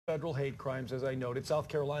federal hate crimes, as I noted. South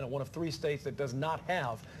Carolina, one of 3 states that does not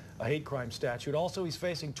have a hate crime statute. Also, he's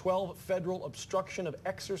facing 12 federal obstruction of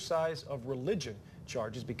exercise of religion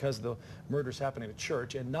charges because the murders happened in a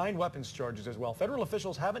church, and 9 weapons charges as well. Federal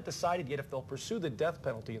officials haven't decided yet if they'll pursue the death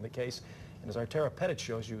penalty in the case, and as our Tara Pettit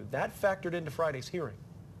shows you, that factored into Friday's hearing.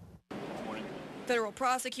 Federal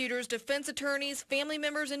prosecutors, defense attorneys, family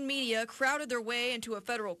members, and media crowded their way into a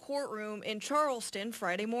federal courtroom in Charleston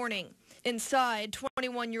Friday morning. Inside,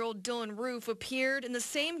 21-year-old Dylann Roof appeared in the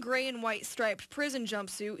same gray and white striped prison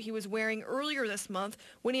jumpsuit he was wearing earlier this month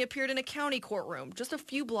when he appeared in a county courtroom just a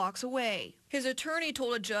few blocks away. His attorney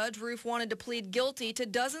told a judge Roof wanted to plead guilty to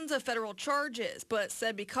dozens of federal charges, but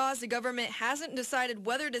said because the government hasn't decided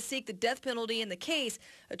whether to seek the death penalty in the case,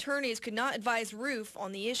 attorneys could not advise Roof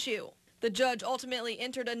on the issue. The judge ultimately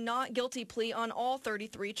entered a not guilty plea on all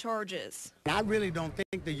 33 charges. I really don't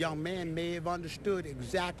think the young man may have understood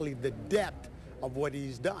exactly the depth of what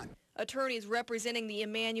he's done. Attorneys representing the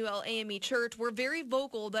Emmanuel AME Church were very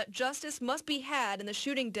vocal that justice must be had in the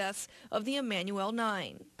shooting deaths of the Emmanuel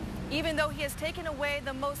 9. Even though he has taken away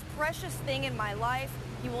the most precious thing in my life,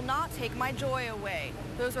 he will not take my joy away.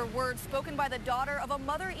 Those are words spoken by the daughter of a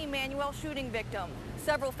Mother Emmanuel shooting victim.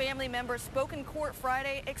 Several family members spoke in court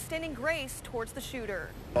Friday, extending grace towards the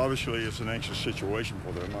shooter. Obviously, it's an anxious situation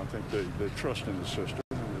for them. I think they trust in the system.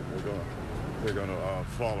 They're going to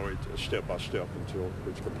follow it step by step until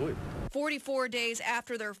it's complete. 44 days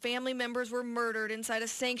after their family members were murdered inside a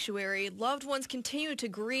sanctuary, loved ones continue to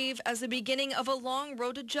grieve as the beginning of a long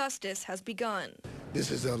road to justice has begun.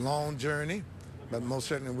 This is a long journey, but most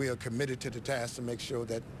certainly we are committed to the task to make sure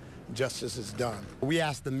that justice is done. We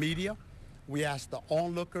ask the media, we ask the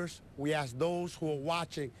onlookers, we ask those who are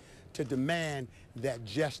watching to demand that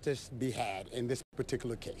justice be had in this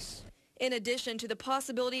particular case. In addition to the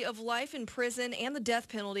possibility of life in prison and the death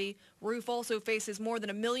penalty, Roof also faces more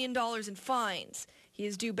than $1 million in fines. He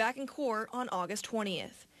is due back in court on August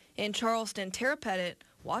 20th. In Charleston, Tara Pettit,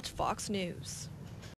 WACH Fox News.